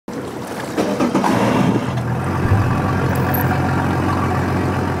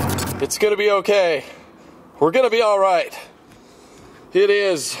It's gonna be okay. We're gonna be all right. It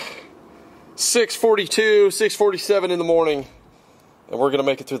is 6:42, 6:47 in the morning, and we're gonna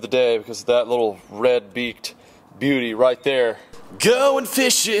make it through the day because of that little red-beaked beauty right there. Going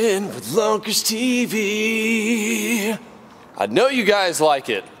fishing with Lunkerstv. I know you guys like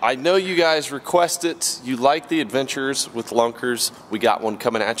it. I know you guys request it. You like the adventures with lunkers. We got one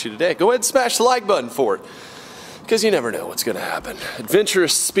coming at you today. Go ahead and smash the like button for it, because you never know what's gonna happen.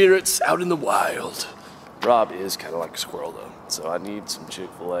 Adventurous spirits out in the wild. Rob is kind of like a squirrel though, so I need some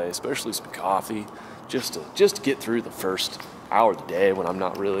Chick-fil-A, especially some coffee, just to get through the first hour of the day when I'm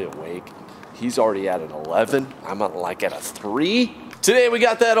not really awake. He's already at an 11. I'm like at a 3. Today we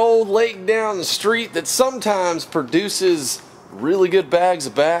got that old lake down the street that sometimes produces really good bags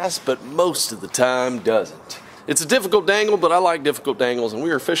of bass, but most of the time doesn't. It's a difficult dangle, but I like difficult dangles, and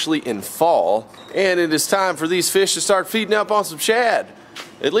we are officially in fall, and it is time for these fish to start feeding up on some shad.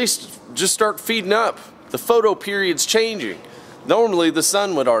 At least just start feeding up. The photo period's changing. Normally the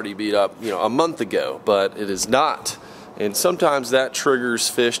sun would already be up, a month ago, but it is not. And sometimes that triggers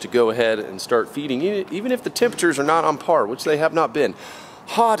fish to go ahead and start feeding, even if the temperatures are not on par, which they have not been.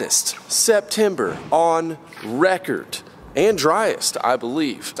 Hottest September on record, and driest, I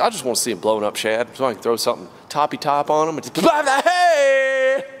believe. I just want to see them blowing up shad, so I can throw something toppy top on them and just,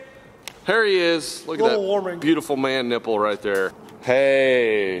 hey! There he is. Look at that beautiful man nipple right there.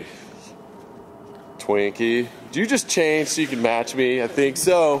 Hey, Twinkie. Did you just change so you can match me? I think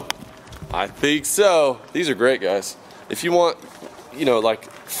so. I think so. These are great, guys. If you want, like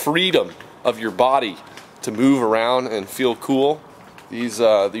freedom of your body to move around and feel cool, these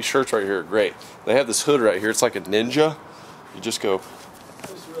shirts right here are great. They have this hood right here. It's like a ninja. You just go,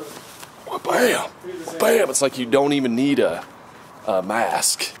 bam, bam. It's like you don't even need a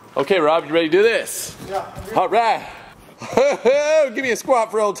mask. Okay, Rob, you ready to do this? Yeah. All right. Give me a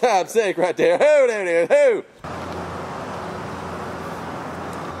squat for old time's sake right there. Ho, there it is. Ho.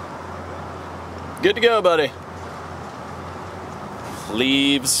 Good to go, buddy.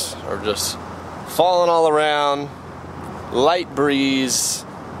 Leaves are just falling all around. Light breeze.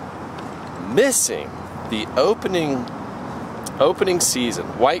 Missing the opening season,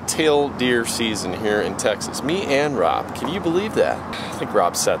 white-tailed deer season here in Texas. Me and Rob. Can you believe that? I think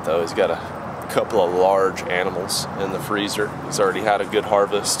Rob's set though. He's got a couple of large animals in the freezer. He's already had a good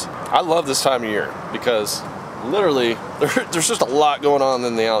harvest. I love this time of year because literally there's just a lot going on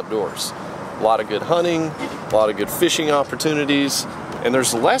in the outdoors. A lot of good hunting, a lot of good fishing opportunities, and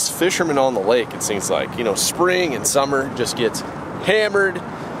there's less fishermen on the lake, it seems like. Spring and summer just gets hammered,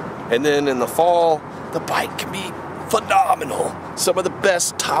 and then in the fall, the bite can be phenomenal. Some of the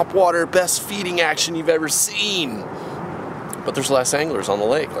best topwater, best feeding action you've ever seen. But there's less anglers on the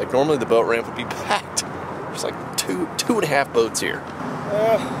lake. Like normally the boat ramp would be packed. There's like two and a half boats here.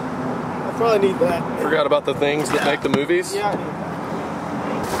 I probably need that. Forgot about the things that make the movies? Yeah, I need that.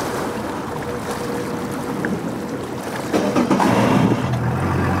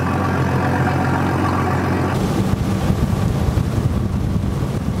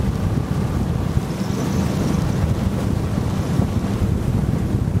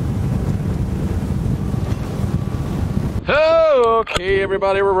 Okay,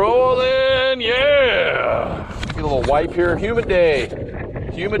 everybody, we're rolling, yeah! Get a little wipe here, humid day.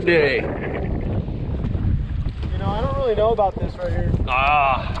 Humid day. I don't really know about this right here.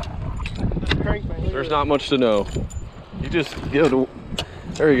 There's not much to know. You just give it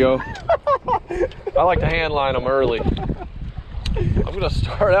there you go. I like to hand line them early. I'm gonna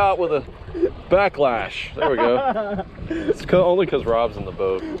start out with a backlash. There we go. It's only because Rob's in the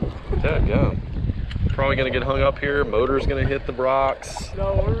boat. Dadgum. Probably gonna get hung up here. Motor's gonna hit the rocks.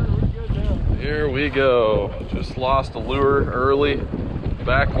 No, we're good now. Here we go. Just lost a lure early.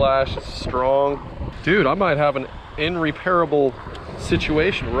 Backlash is strong. Dude, I might have an irreparable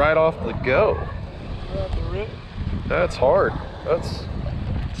situation right off the go. That's hard. It's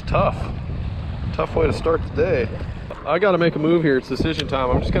tough. Tough way to start the day. I gotta make a move here. It's decision time.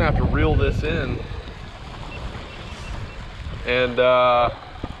 I'm just gonna have to reel this in and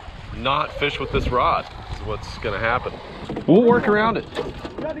not fish with this rod is what's gonna happen. We'll work around it.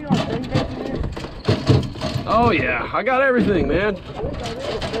 Oh yeah, I got everything, man.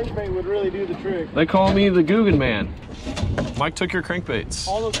 Crankbait would really do the trick. They call me the GOOGAN man. Mike took your crankbaits.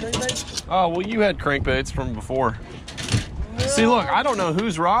 All those crankbaits? Oh, well, you had crankbaits from before. No. See, look, I don't know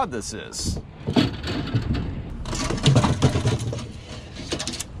whose rod this is.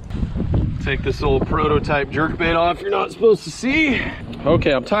 Take this old prototype jerkbait off you're not supposed to see.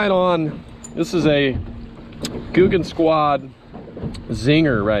 Okay, I'm tying on. This is a GOOGAN Squad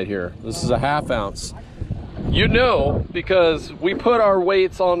zinger right here. This is a 1/2 ounce. You know, because we put our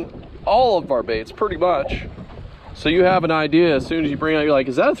weights on all of our baits pretty much. So you have an idea as soon as you bring out, you're like,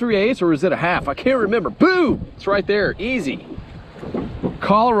 is that a 3/8 or is it a half? I can't remember. Boom! It's right there, easy.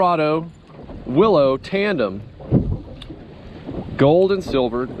 Colorado Willow Tandem, gold and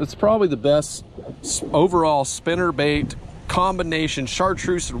silver. It's probably the best overall spinner bait combination,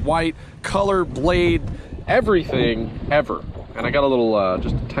 chartreuse and white, color, blade, everything ever. And I got a little,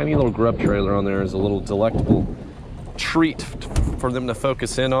 just a tiny little grub trailer on there as a little delectable treat for them to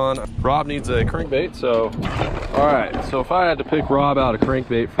focus in on. Rob needs a crankbait, so, all right. So if I had to pick Rob out a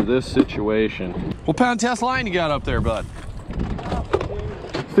crankbait for this situation, what pound test line you got up there, bud?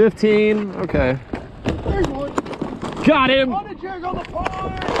 15, okay. There's one. Got him. On the jig on the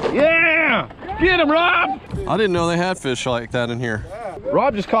pond. Yeah, get him, Rob. I didn't know they had fish like that in here. Yeah.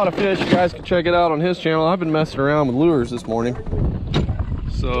 Rob just caught a fish. You guys can check it out on his channel. I've been messing around with lures this morning.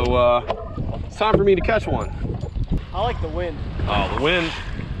 So it's time for me to catch one. I like the wind. Oh, the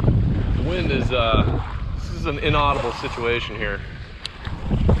wind is, this is an inaudible situation here.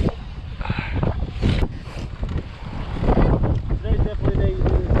 Today's definitely a day you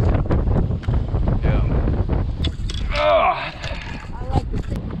do this. Yeah. Oh.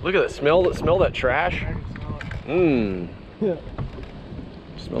 Look at that, smell that trash. I can smell it. Mmm. Yeah.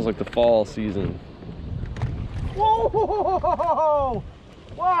 Smells like the fall season. Whoa!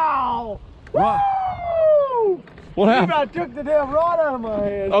 Wow! Wow. Woo! What You happened? about took the damn rod out of my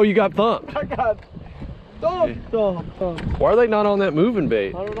hand. Oh, you got thumped. I got thumped. Why are they not on that moving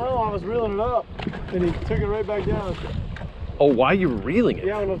bait? I don't know. I was reeling it up, and he took it right back down. Oh, why are you reeling it?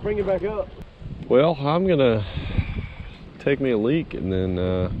 Yeah, when I was bringing it back up. Well, I'm gonna take me a leak and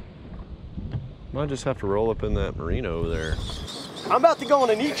then might just have to roll up in that merino over there. I'm about to go on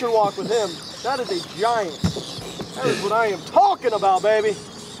a nature walk with him. That is a giant. That is what I am talking about, baby.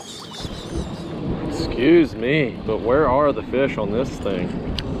 Excuse me, but where are the fish on this thing?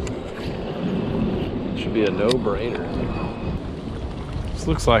 It should be a no-brainer. This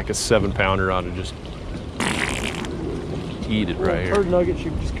looks like a 7-pounder ought to just eat it right here. Bird nugget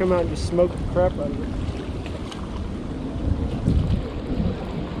should just come out and just smoke the crap out of it.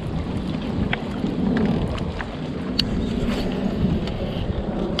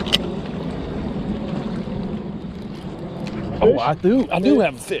 Oh, I do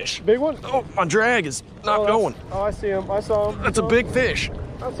have a fish. Big one? Oh, my drag is not going. Oh, I see him. I saw him. That's a big fish.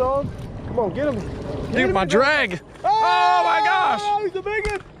 I saw him. Come on, get him. Dude, my drag. Oh my gosh. Oh, he's the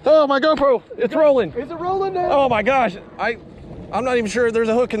biggest. Oh, my GoPro. It's rolling. Is it rolling now? Oh my gosh. I'm not even sure there's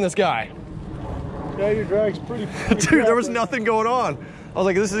a hook in this guy. Yeah, your drag's pretty Dude, there was nothing going on. I was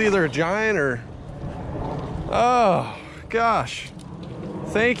like, this is either a giant or... Oh, gosh.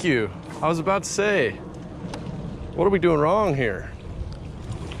 Thank you. I was about to say, what are we doing wrong here?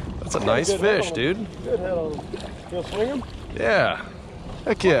 That's a nice fish, dude. Good head on him. You gonna swing him? Yeah.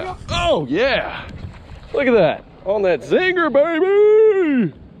 Heck yeah. Oh, yeah. Look at that. On that zinger,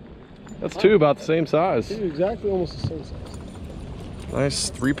 baby. That's two about the same size. Two exactly almost the same size. Nice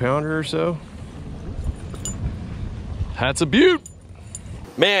 3-pounder or so. That's a beaut.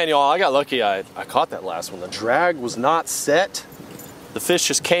 Man, y'all, I got lucky. I caught that last one. The drag was not set. The fish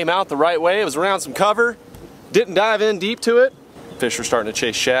just came out the right way. It was around some cover. Didn't dive in deep to it. Fish are starting to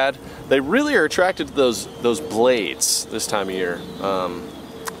chase shad. They really are attracted to those blades this time of year.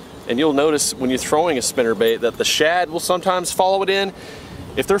 And you'll notice when you're throwing a spinnerbait that the shad will sometimes follow it in.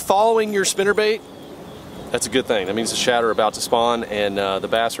 If they're following your spinnerbait, that's a good thing. That means the shad are about to spawn and the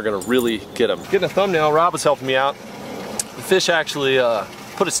bass are gonna really get them. Getting a thumbnail, Rob was helping me out. The fish actually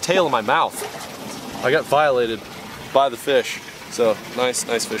put its tail in my mouth. I got violated by the fish. So nice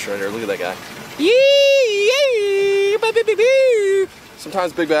fish right here. Look at that guy.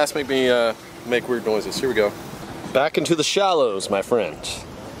 Sometimes big bass make me make weird noises. Here we go. Back into the shallows, my friend.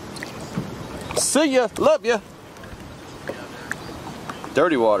 See ya, love ya.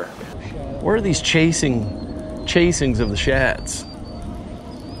 Dirty water. Where are these chasings of the shads?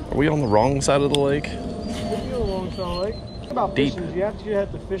 Are we on the wrong side of the lake? You're on the wrong side of the lake. About Deep. fishing, you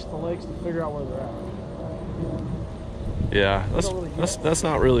have to fish the lakes to figure out where they're at. Yeah, that's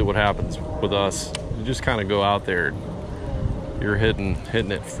not really what happens with us. You just kind of go out there. You're hitting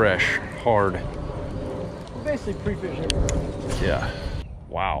it fresh, hard. We basically pre-fish everything. Yeah.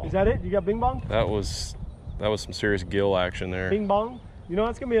 Wow. Is that it? You got bing bong? That was some serious gill action there. Bing bong? You know,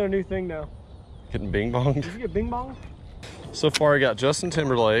 that's gonna be our new thing now. Getting bing bonged. Did you get bing bong? So far I got Justin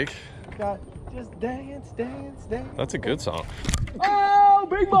Timberlake. Got just dance, dance, dance. That's a good song. Oh,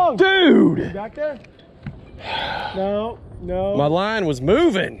 bing bong! Dude! You back there? No. My line was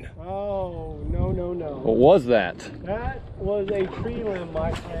moving. Oh, no. What was that? That was a tree limb,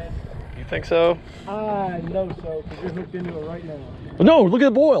 my friend. You think so? I know so, because you're hooked into it right now. No, look at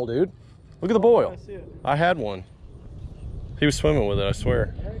the boil, dude. Look at the boil. I see it. I had one. He was swimming with it, I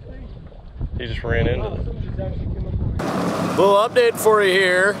swear. He just ran into it. Little update for you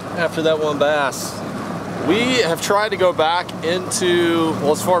here after that one bass. We have tried to go back into,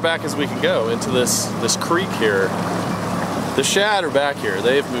 well, as far back as we can go, into this creek here. The shad are back here.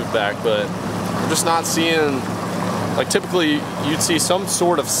 They've moved back, but we're just not seeing, like typically you'd see some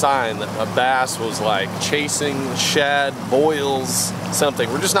sort of sign that a bass was like chasing shad, boils, something.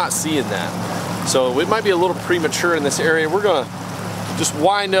 We're just not seeing that. So it might be a little premature in this area. We're gonna just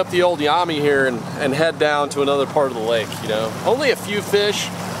wind up the old Yami here and head down to another part of the lake, you know. Only a few fish,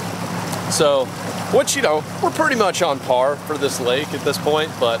 so, which, you know, we're pretty much on par for this lake at this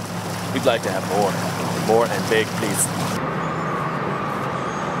point, but we'd like to have more and big, please.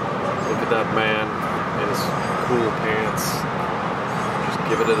 Look at that man in his cool pants. Just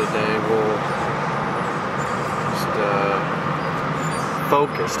giving it a day. We'll just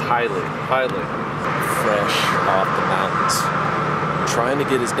focused highly fresh off the mountains. Trying to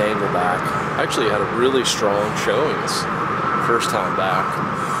get his dangle back. Actually had a really strong showing this first time back.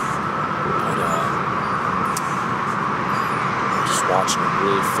 But just watching him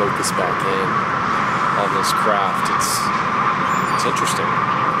really focus back in on this craft. It's interesting.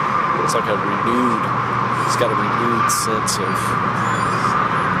 It's like a renewed, he's got a renewed sense of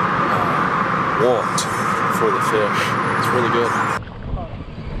want for the fish. It's really good.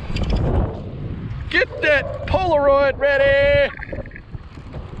 Get that Polaroid ready!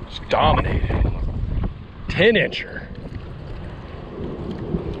 Just dominated. 10-incher.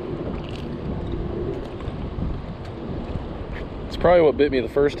 It's probably what bit me the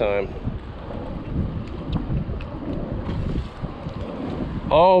first time.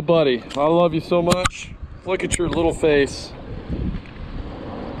 Oh, buddy, I love you so much. Look at your little face.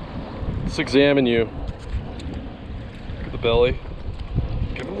 Let's examine you. Look at the belly.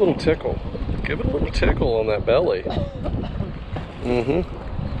 Give it a little tickle. Give it a little tickle on that belly. Mm-hmm.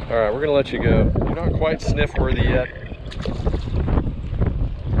 All right, we're gonna let you go. You're not quite sniff worthy yet.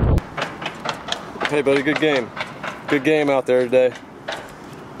 Hey, buddy, good game. Good game out there today.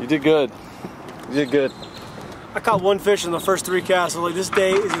 You did good. You did good. I caught one fish in the first 3 casts. So like, this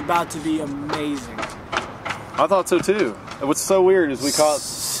day is about to be amazing. I thought so too. And what's so weird is we caught,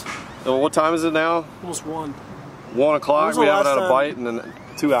 what time is it now? Almost 1. 1 o'clock. We haven't had a bite in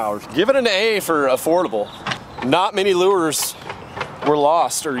 2 hours. Give it an A for affordable. Not many lures were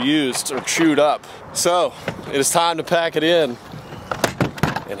lost or used or chewed up. So it is time to pack it in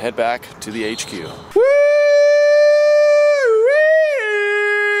and head back to the HQ. Woo!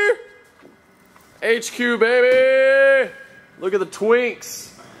 HQ, baby! Look at the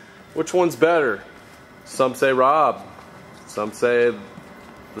twinks. Which one's better? Some say Rob. Some say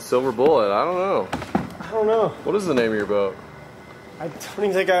the Silver Bullet. I don't know. I don't know. What is the name of your boat? I don't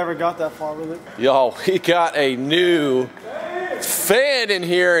even think I ever got that far with it. Yo, we got a new fan in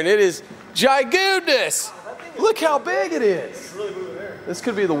here, and it is gigoodness. Look how big it is. It's really moving air. This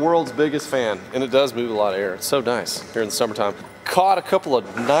could be the world's biggest fan, and it does move a lot of air. It's so nice here in the summertime. Caught a couple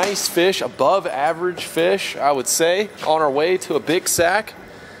of nice fish, above average fish, I would say, on our way to a big sack,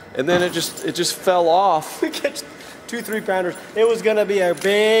 and then it just fell off. We catch 2 3-pounders. It was gonna be a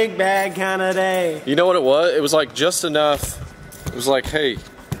big bag kind of day. You know what it was? It was like just enough. It was like, hey,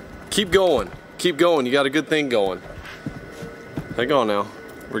 keep going, keep going. You got a good thing going. Hang on now,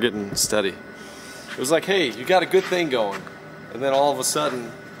 we're getting steady. It was like, hey, you got a good thing going, and then all of a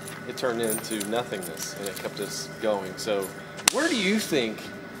sudden, it turned into nothingness, and it kept us going. So, where do you think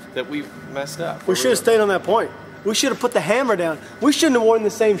that we messed up? We should have stayed on that point. We should have put the hammer down. We shouldn't have worn the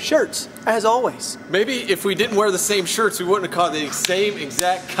same shirts, as always. Maybe if we didn't wear the same shirts, we wouldn't have caught the same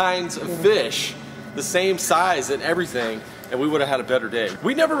exact kinds of fish, the same size and everything, and we would have had a better day.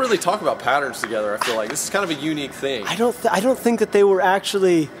 We never really talk about patterns together, I feel like. This is kind of a unique thing. I don't think that they were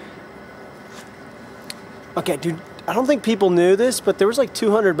actually... Okay, dude, I don't think people knew this, but there was like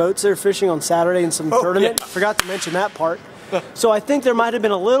 200 boats there fishing on Saturday in some tournament. Yeah. Forgot to mention that part. So I think there might have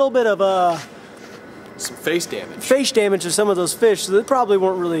been a little bit of some face damage. Face damage to some of those fish, so they probably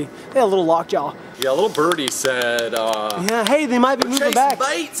weren't really, they had a little lockjaw. Yeah, a little birdie said, yeah, hey, they might be moving back.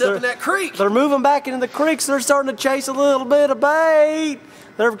 Baits up in that creek. They're moving back into the creeks. They're starting to chase a little bit of bait.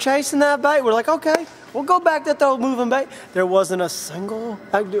 They're chasing that bait. We're like, okay, we'll go back to those moving bait. There wasn't a single,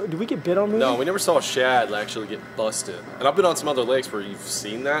 did we get bit on moving? No, we never saw a shad actually get busted. And I've been on some other lakes where you've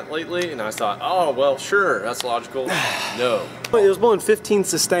seen that lately, and I thought, oh, well, sure, that's logical. No. It was blowing 15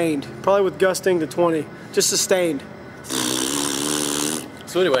 sustained, probably with gusting to 20, just sustained.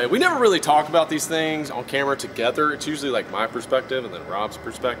 So anyway, we never really talk about these things on camera together. It's usually like my perspective and then Rob's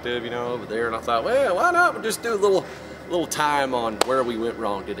perspective, you know, over there. And I thought, well, why not just do a little time on where we went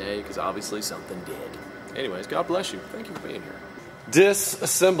wrong today, because obviously something did. Anyways, God bless you. Thank you for being here.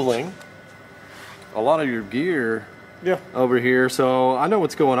 Disassembling a lot of your gear over here. So I know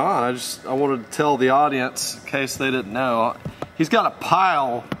what's going on. I wanted to tell the audience in case they didn't know. He's got a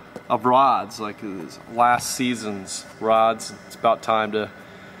pile of rods, like his last season's rods. It's about time to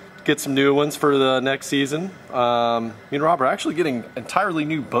get some new ones for the next season. Me and Rob are actually getting entirely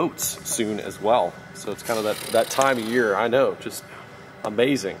new boats soon as well. So it's kind of that time of year. I know, just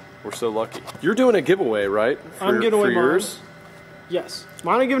amazing. We're so lucky. You're doing a giveaway, right? I'm giving away yours? Mine. Yes.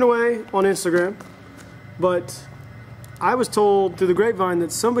 Mine I'm giving away on Instagram. But I was told through the grapevine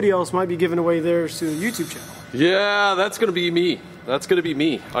that somebody else might be giving away theirs to the YouTube channel. Yeah, that's gonna be me. That's gonna be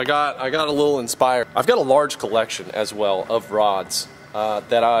me. I got a little inspired. I've got a large collection as well of rods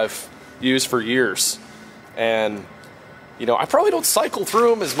that I've used for years, and you know, I probably don't cycle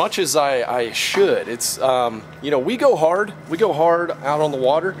through them as much as I should. It's you know, we go hard out on the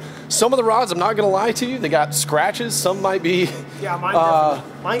water. Some of the rods, I'm not gonna lie to you, they got scratches. Some might be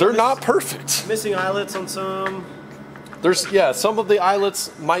they're not perfect. Missing eyelets on some. Some of the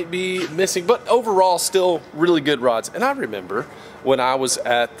eyelets might be missing, but overall still really good rods. And I remember when I was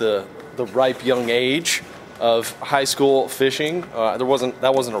at the ripe young age of high school fishing, that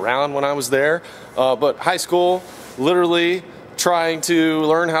wasn't around when I was there, but high school, literally trying to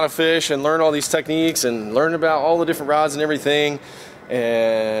learn how to fish and learn all these techniques and learn about all the different rods and everything,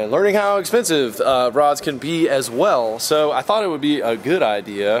 and learning how expensive rods can be as well. So I thought it would be a good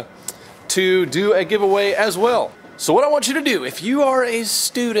idea to do a giveaway as well. So what I want you to do, if you are a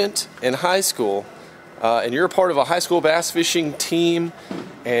student in high school and you're a part of a high school bass fishing team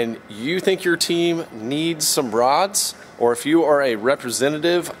and you think your team needs some rods, or if you are a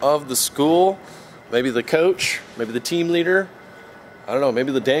representative of the school, maybe the coach, maybe the team leader, I don't know,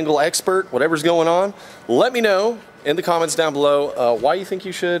 maybe the dangle expert, whatever's going on, let me know in the comments down below why you think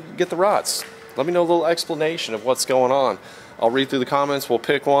you should get the rods. Let me know a little explanation of what's going on. I'll read through the comments, we'll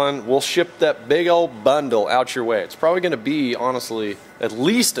pick one, we'll ship that big old bundle out your way. It's probably gonna be, honestly, at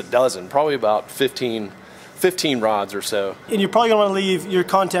least a dozen, probably about 15 rods or so. And you're probably gonna wanna leave your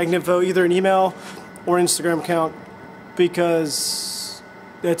contact info, either an email or Instagram account, because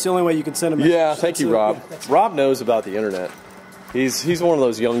that's the only way you can send them. Yeah, thank you, Rob. Rob knows about the internet. He's one of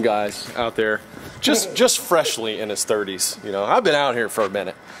those young guys out there, just freshly in his 30s. You know, I've been out here for a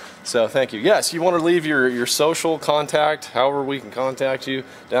minute. So thank you. Yes, you want to leave your social contact, however we can contact you,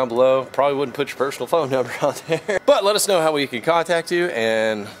 down below. Probably wouldn't put your personal phone number out there. But let us know how we can contact you,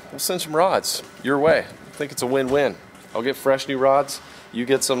 and we'll send some rods your way. I think it's a win-win. I'll get fresh new rods. You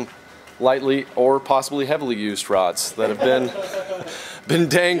get some lightly or possibly heavily used rods that have been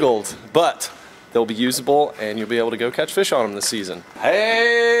dangled. But they'll be usable, and you'll be able to go catch fish on them this season.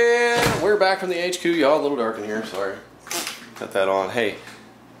 Hey, we're back from the HQ. Y'all a little dark in here, sorry. Cut that on. Hey.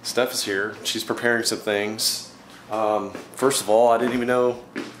 Steph is here. She's preparing some things. First of all, I didn't even know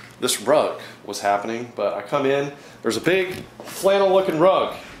this rug was happening, but I come in, there's a big flannel looking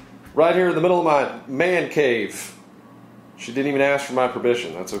rug right here in the middle of my man cave. She didn't even ask for my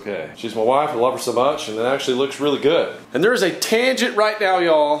permission. That's okay. She's my wife. I love her so much, and it actually looks really good. And there's a tangent right now,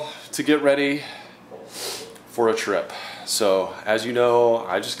 y'all, to get ready for a trip. So, as you know,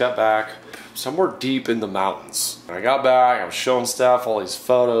 I just got back somewhere deep in the mountains. When I got back, I was showing Steph all these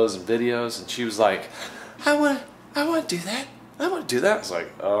photos and videos, and she was like, I want to do that. I want to do that. I was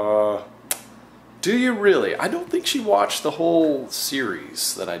like, do you really? I don't think she watched the whole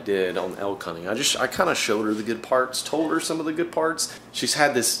series that I did on elk hunting. I kind of showed her the good parts, told her some of the good parts. She's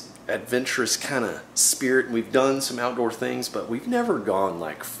had this adventurous kind of spirit, and we've done some outdoor things, but we've never gone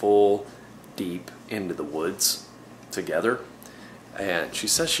like full deep into the woods together. And she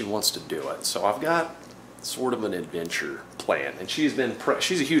says she wants to do it. So I've got sort of an adventure plan, and she's a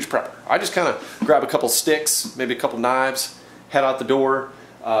huge prepper. I just kind of grab a couple sticks, maybe a couple knives, head out the door.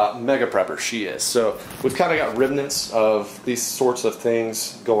 Mega prepper she is. So we've kind of got remnants of these sorts of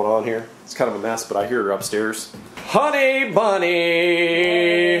things going on here. It's kind of a mess, but I hear her upstairs. Honey bunny!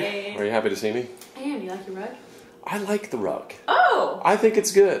 Hey. Are you happy to see me? I am. You like your rug? I like the rug. Oh! I think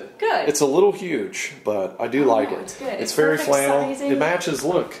it's good. Good. It's a little huge, but I do like it. It's good. It's very flannel. Sizing. It matches,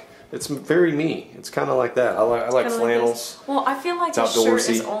 look. It's very me. It's kind of like that. I like flannels. Like well, I feel like this shirt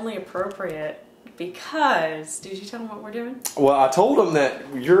is only appropriate because, did you tell them what we're doing? Well, I told them that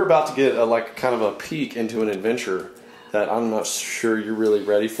you're about to get like kind of a peek into an adventure that I'm not sure you're really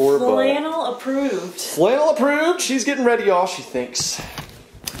ready for. Flannel approved. Flannel approved. She's getting ready, y'all. She thinks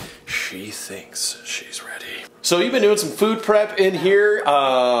she's ready. So you've been doing some food prep in here.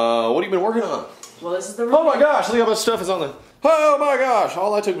 What have you been working on? Well, this is the Oh my gosh, look how much stuff is on the... Oh my gosh,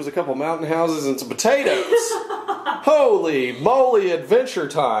 all I took was a couple mountain houses and some potatoes. Holy moly, adventure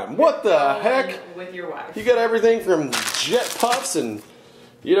time. What the heck? With your wife. You got everything from jet puffs and,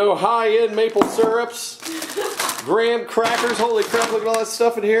 you know, high-end maple syrups, graham crackers. Holy crap, look at all that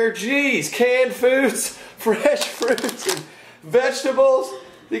stuff in here. Jeez, canned foods, fresh fruits and vegetables.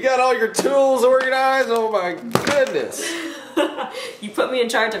 You got all your tools organized. Oh my goodness. You put me in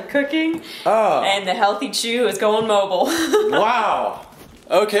charge of cooking, and the healthy chew is going mobile. Wow.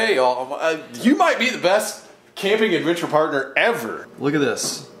 Okay, y'all. You might be the best camping adventure partner ever. Look at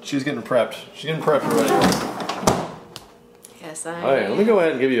this. She's getting prepped. She's getting prepped already. Yes, I am. Hey, let me go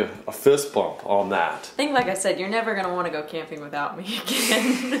ahead and give you a fist bump on that. I think, like I said, you're never going to want to go camping without me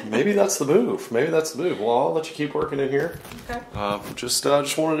again. Maybe that's the move. Maybe that's the move. Well, I'll let you keep working in here. Okay. Just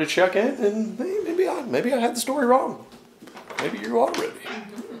wanted to check in, and maybe I had the story wrong. Maybe you are ready.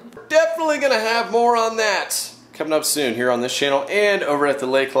 Definitely gonna have more on that coming up soon here on this channel and over at the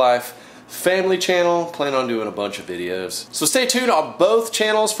Lake Life family channel. Plan on doing a bunch of videos. So stay tuned on both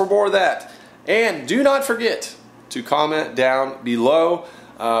channels for more of that. And do not forget to comment down below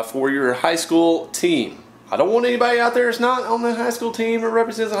for your high school team. I don't want anybody out there that's not on the high school team or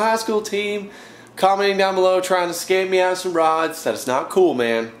represents a high school team commenting down below trying to scam me out of some rods. That is not cool,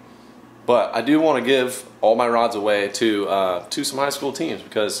 man. But I do want to give all my rods away to some high school teams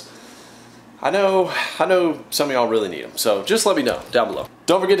because I know some of y'all really need them. So just let me know down below.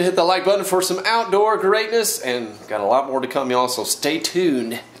 Don't forget to hit the like button for some outdoor greatness, and got a lot more to come, y'all. So stay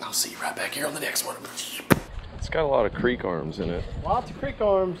tuned. I'll see you right back here on the next one. It's got a lot of creek arms in it. Lots of creek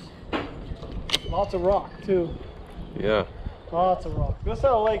arms. Lots of rock too. Yeah. Lots of rock. This side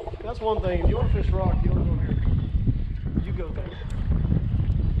of the lake, that's one thing. If you want to fish rock, you don't go here. You go there.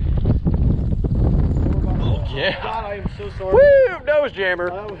 Yeah. God, I am so sorry. Woo! Nose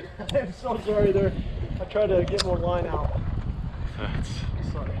jammer. I am so sorry there. I tried to get more line out.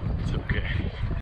 It's okay.